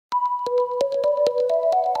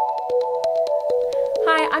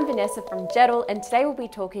I'm Vanessa from Jedl, and today we'll be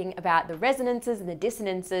talking about the resonances and the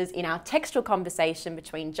dissonances in our textual conversation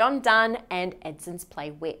between John Donne and Edson's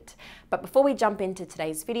play Wit. But before we jump into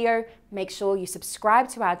today's video, make sure you subscribe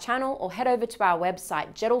to our channel or head over to our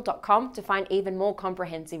website jedl.com to find even more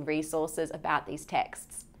comprehensive resources about these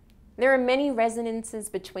texts. There are many resonances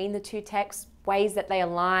between the two texts, ways that they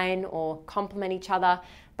align or complement each other,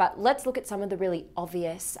 but let's look at some of the really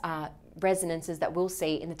obvious resonances that we'll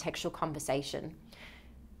see in the textual conversation.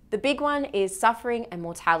 The big one is suffering and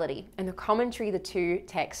mortality, and the commentary the two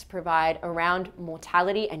texts provide around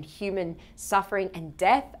mortality and human suffering and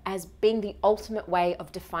death as being the ultimate way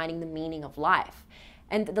of defining the meaning of life.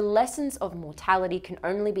 And the lessons of mortality can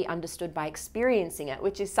only be understood by experiencing it,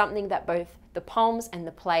 which is something that both the poems and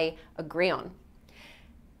the play agree on.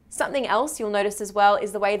 Something else you'll notice as well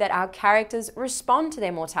is the way that our characters respond to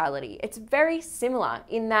their mortality. It's very similar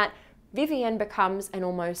in that Vivienne becomes an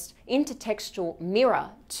almost intertextual mirror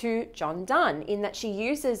to John Donne in that she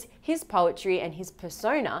uses his poetry and his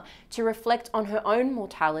persona to reflect on her own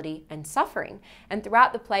mortality and suffering. And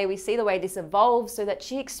throughout the play, we see the way this evolves so that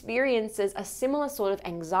she experiences a similar sort of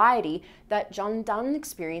anxiety that John Donne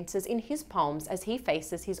experiences in his poems as he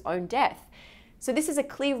faces his own death. So this is a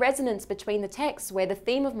clear resonance between the texts where the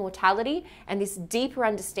theme of mortality and this deeper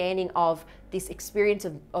understanding of this experience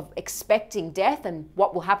of expecting death and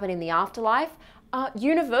what will happen in the afterlife are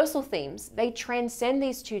universal themes. They transcend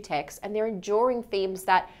these two texts and they're enduring themes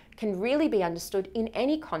that can really be understood in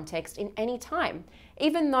any context, in any time.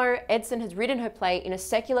 Even though Edson has written her play in a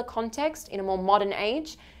secular context, in a more modern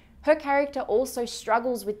age, her character also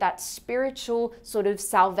struggles with that spiritual sort of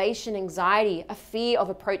salvation anxiety, a fear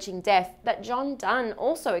of approaching death that John Donne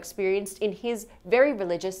also experienced in his very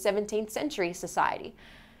religious 17th century society.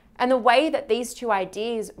 And the way that these two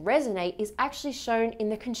ideas resonate is actually shown in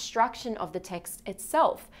the construction of the text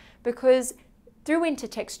itself, because through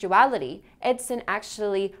intertextuality, Edson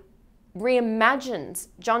actually reimagines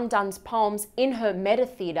John Donne's poems in her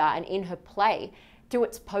meta-theatre and in her play through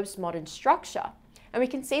its postmodern structure. And we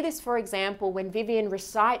can see this, for example, when Vivienne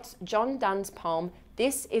recites John Donne's poem,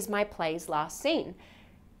 "This is my play's last scene."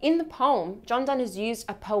 In the poem, John Donne has used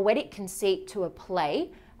a poetic conceit to a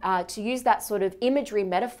play, to use that sort of imagery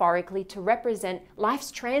metaphorically to represent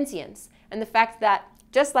life's transience and the fact that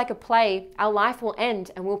just like a play, our life will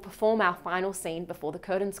end and we'll perform our final scene before the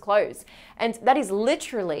curtains close. And that is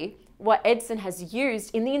literally what Edson has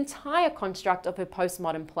used in the entire construct of her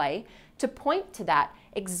postmodern play to point to that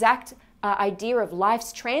exact idea of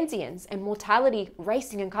life's transience and mortality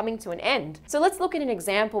racing and coming to an end. So let's look at an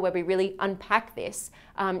example where we really unpack this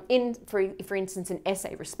for instance, an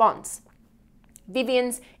essay response.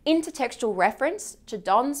 Vivienne's intertextual reference to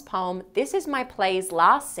Donne's poem, "This is my play's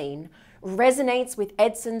last scene," resonates with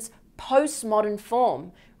Edson's postmodern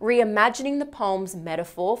form, reimagining the poem's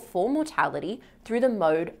metaphor for mortality through the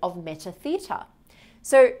mode of meta-theatre.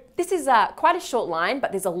 So this is quite a short line,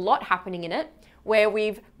 but there's a lot happening in it, where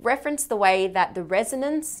we've referenced the way that the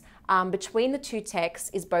resonance between the two texts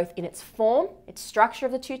is both in its form, its structure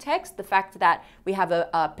of the two texts, the fact that we have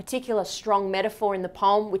a particular strong metaphor in the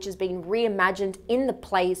poem which is being reimagined in the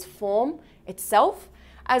play's form itself,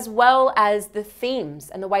 as well as the themes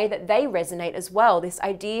and the way that they resonate as well, this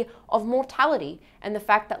idea of mortality and the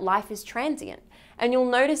fact that life is transient. And you'll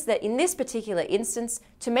notice that in this particular instance,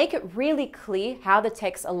 to make it really clear how the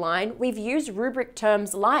texts align, we've used rubric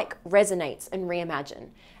terms like resonates and reimagine.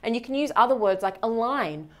 And you can use other words like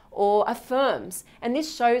align or affirms. And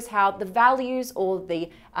this shows how the values or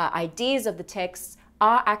the ideas of the texts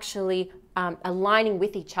are actually aligning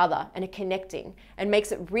with each other and are connecting, and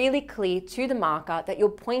makes it really clear to the marker that you're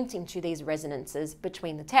pointing to these resonances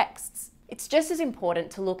between the texts. It's just as important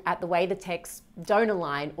to look at the way the texts don't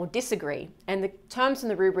align or disagree. And the terms from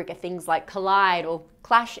the rubric are things like collide or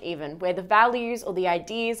clash even, where the values or the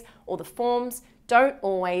ideas or the forms don't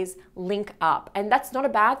always link up. And that's not a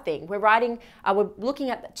bad thing. We're looking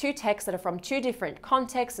at two texts that are from two different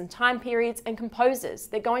contexts and time periods and composers.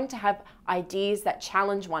 They're going to have ideas that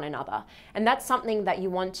challenge one another. And that's something that you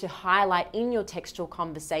want to highlight in your textual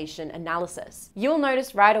conversation analysis. You'll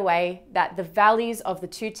notice right away that the values of the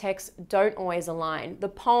two texts don't always align. The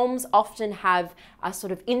poems often have a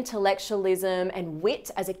sort of intellectualism and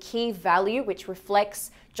wit as a key value, which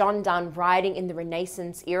reflects John Donne writing in the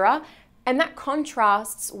Renaissance era. And that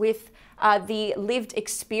contrasts with the lived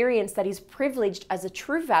experience that is privileged as a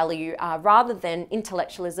true value rather than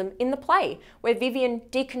intellectualism in the play, where Vivienne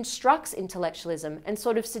deconstructs intellectualism and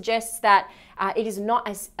sort of suggests that it is not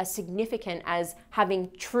as significant as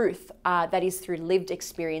having truth that is through lived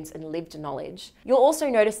experience and lived knowledge. You'll also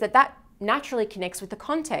notice that naturally connects with the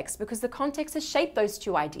context because the context has shaped those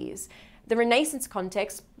two ideas. The Renaissance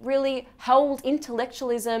context really held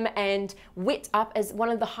intellectualism and wit up as one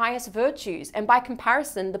of the highest virtues. And by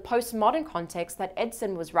comparison, the postmodern context that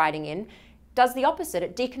Edson was writing in does the opposite.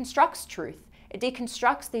 It deconstructs truth. It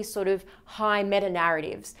deconstructs these sort of high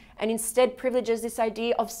meta-narratives and instead privileges this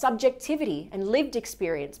idea of subjectivity and lived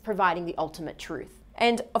experience providing the ultimate truth.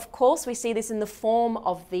 And of course, we see this in the form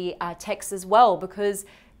of the text as well, because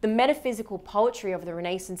the metaphysical poetry of the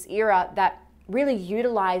Renaissance era that really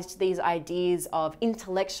utilized these ideas of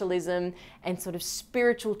intellectualism and sort of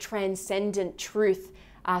spiritual transcendent truth,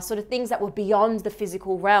 sort of things that were beyond the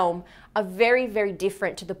physical realm, are very, very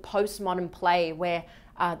different to the postmodern play where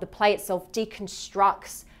the play itself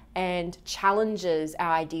deconstructs and challenges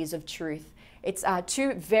our ideas of truth. It's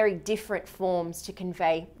two very different forms to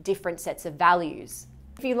convey different sets of values.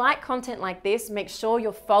 If you like content like this, make sure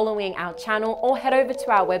you're following our channel or head over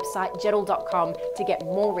to our website, jedl.com, to get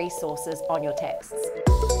more resources on your texts.